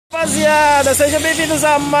Rapaziada, sejam bem-vindos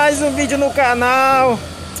a mais um vídeo no canal.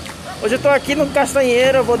 Hoje eu tô aqui no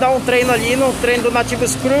Castanheira, vou dar um treino ali no treino do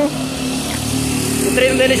NATIVOS Crew. O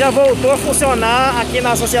treino dele já voltou a funcionar aqui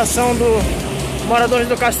na associação do moradores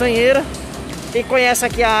do Castanheira. Quem conhece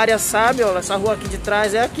aqui a área sabe, ó, essa rua aqui de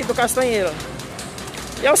trás é aqui do Castanheira.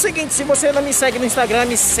 E é o seguinte, se você não me segue no Instagram,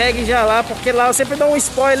 me segue já lá, porque lá eu sempre dou um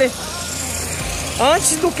spoiler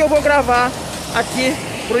antes do que eu vou gravar aqui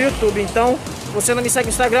pro YouTube. Então, se você não me segue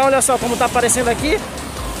no Instagram, olha só como tá aparecendo aqui.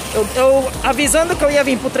 Eu avisando que eu ia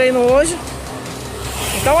vir pro treino hoje.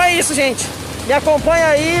 Então é isso, gente. Me acompanha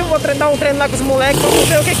aí, vou dar um treino lá com os moleques. Vamos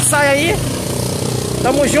ver o que sai aí.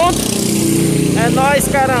 Tamo junto. É nóis,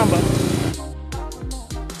 caramba.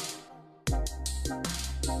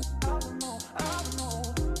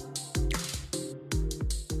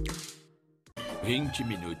 20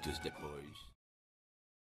 minutos depois.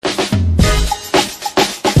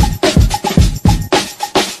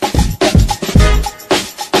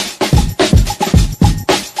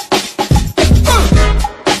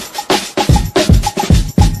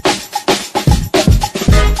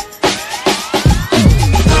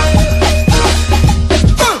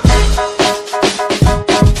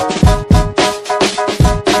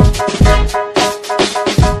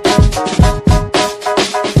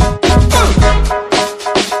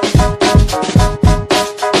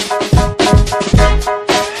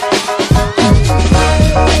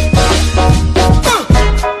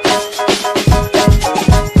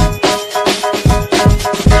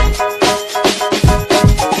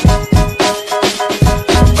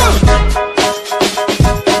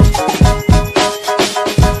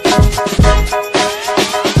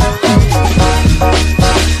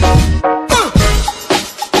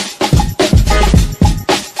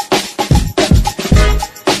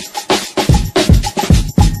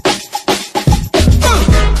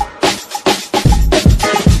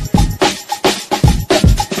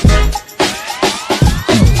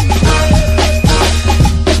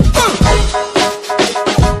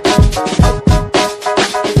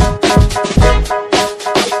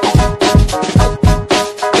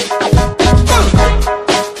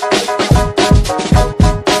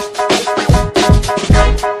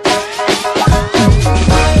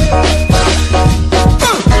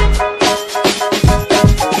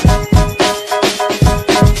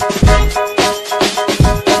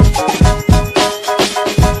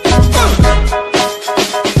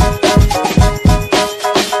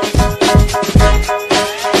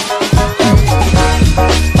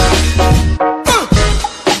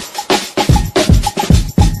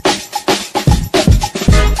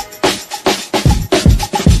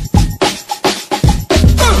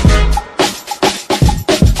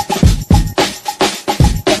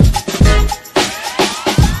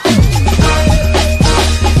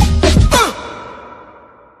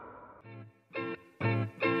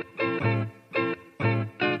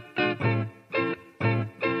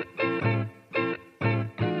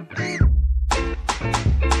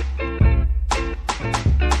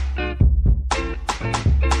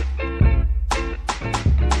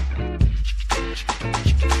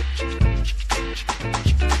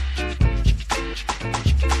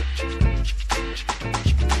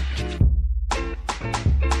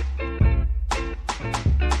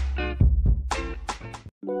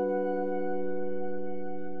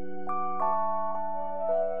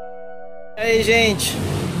 E aí, gente,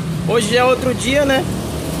 hoje é outro dia, né?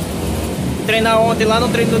 Treinar ontem lá no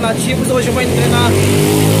treino do Nativos, hoje eu vou treinar.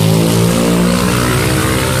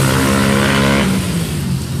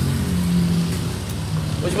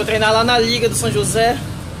 Hoje eu vou treinar lá na Liga do São José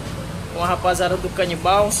com a rapaziada do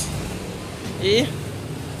KANNYBALS. E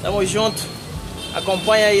tamo junto.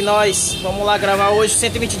 Acompanha aí nós. Vamos lá gravar hoje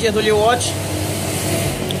 120 dias do Lilwot.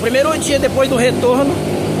 O primeiro dia depois do retorno.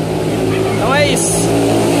 Então é isso.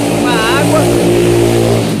 Uma água.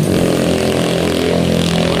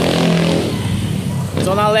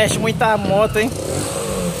 Zona Leste, muita moto, hein?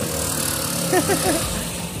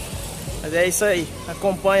 Mas é isso aí.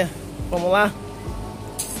 Acompanha. Vamos lá.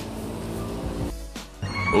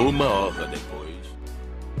 1 hora depois.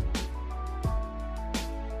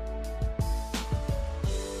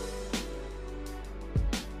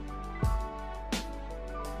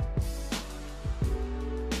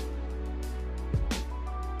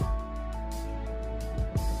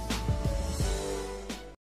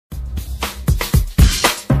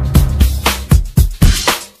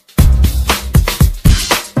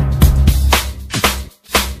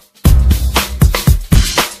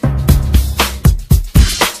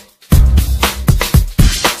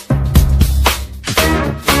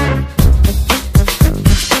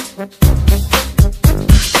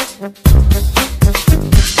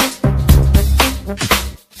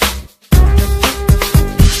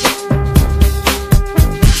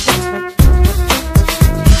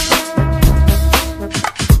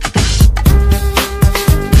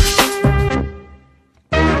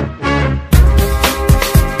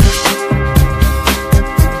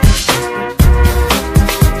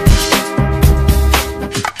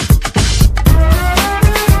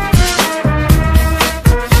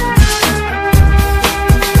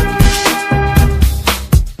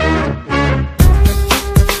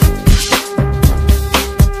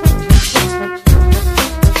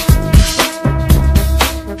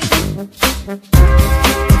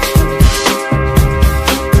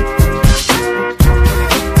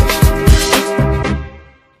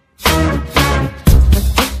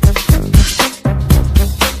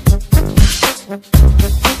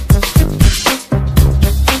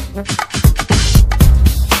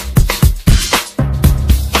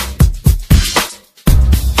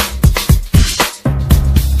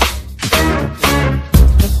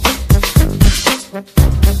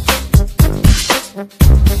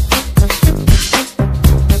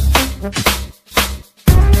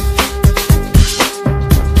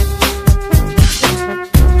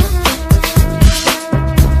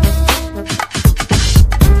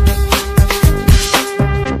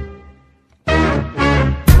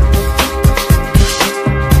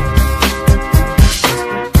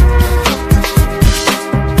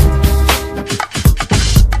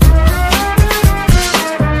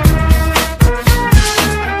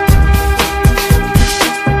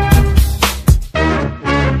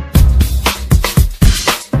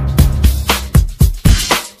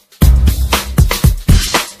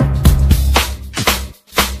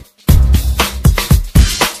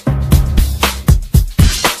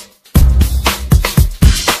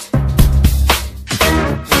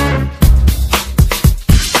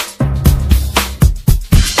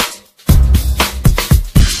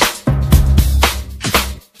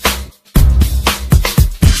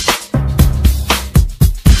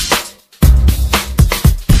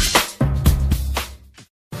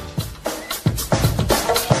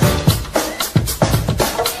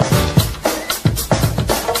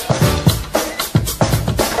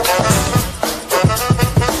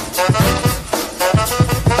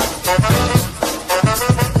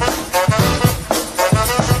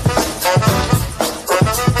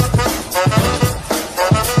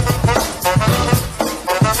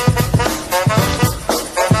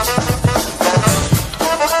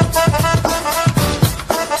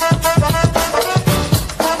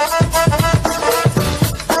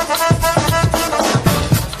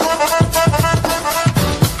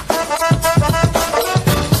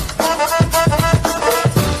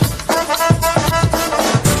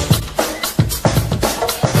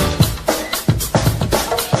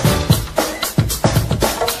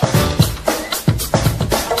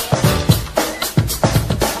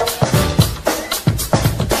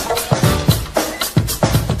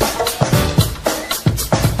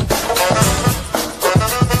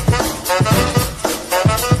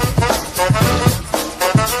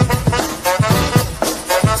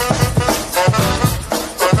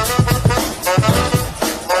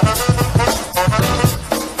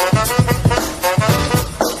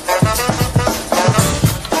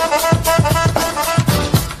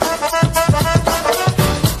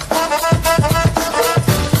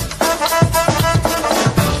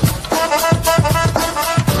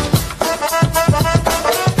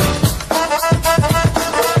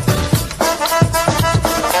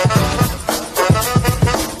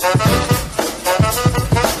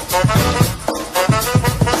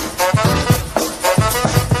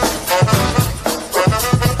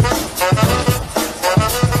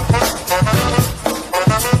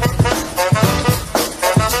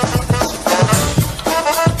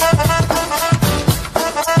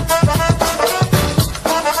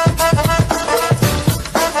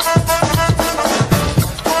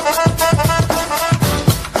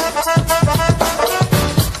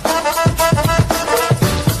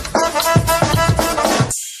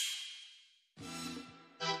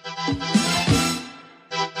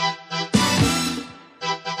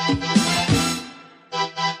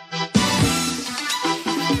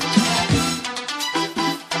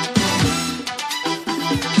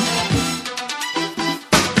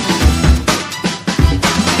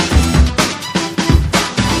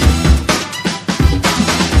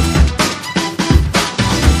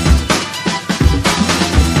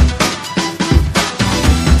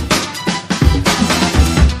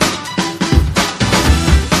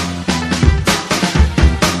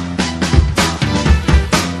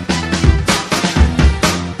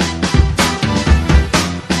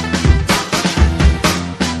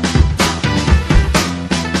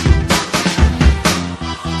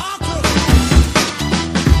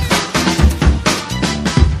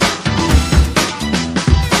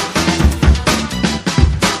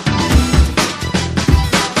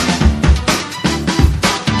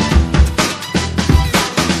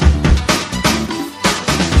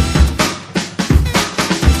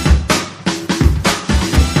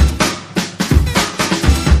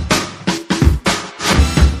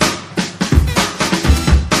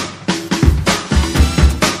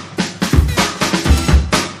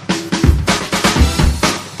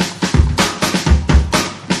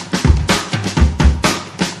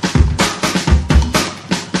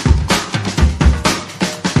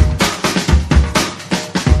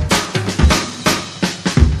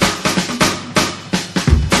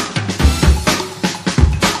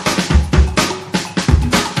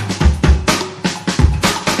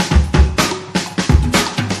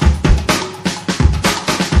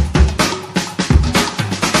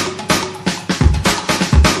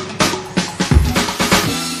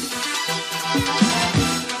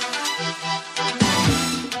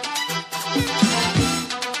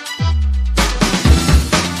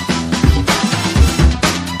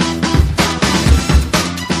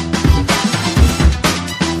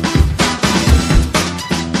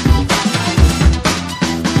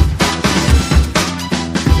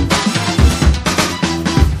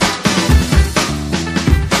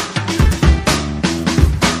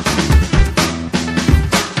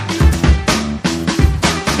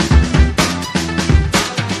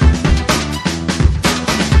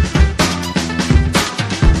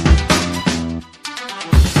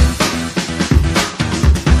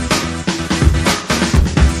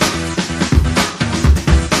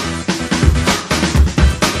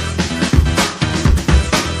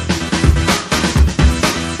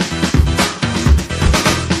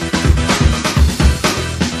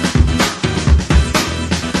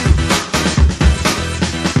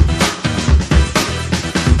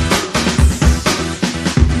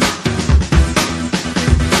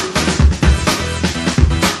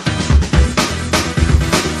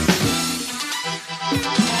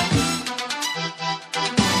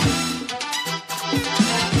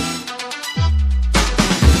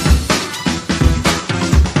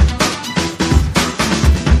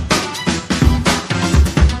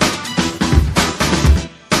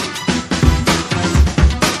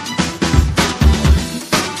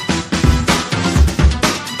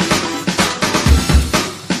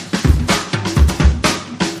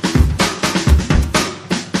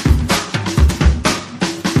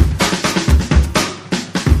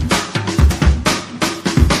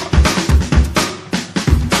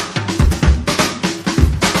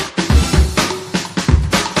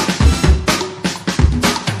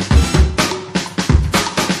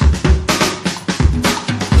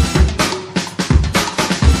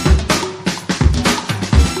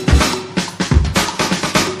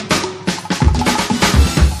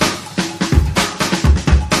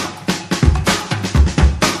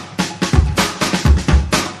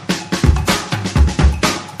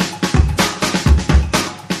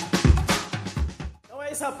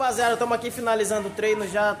 estamos aqui finalizando o treino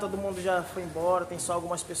já, todo mundo já foi embora, tem só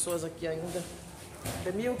algumas pessoas aqui ainda.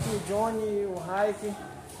 The Milk, o Johnny, o Raik.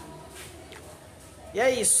 E é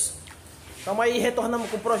isso. Estamos aí, retornamos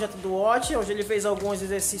com o projeto do Watch. Hoje ele fez alguns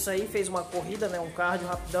exercícios aí, fez uma corrida, né, um cardio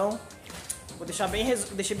rapidão. Vou deixar bem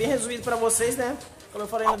resumido para vocês, né? Como eu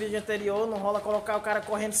falei no vídeo anterior, não rola colocar o cara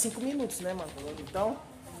correndo 5 minutos, né, mano? Então,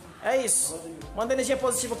 é isso. Manda energia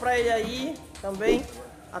positiva para ele aí também.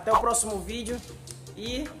 Até o próximo vídeo.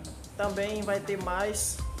 E também vai ter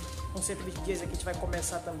mais um 120 dias aqui, a gente vai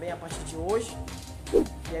começar também a partir de hoje. E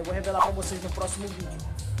aí eu vou revelar para vocês no próximo vídeo.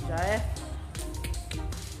 Já é?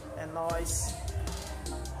 É nóis.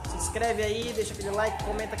 Se inscreve aí, deixa aquele like,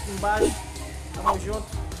 comenta aqui embaixo. Tamo junto.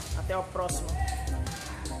 Até a próxima.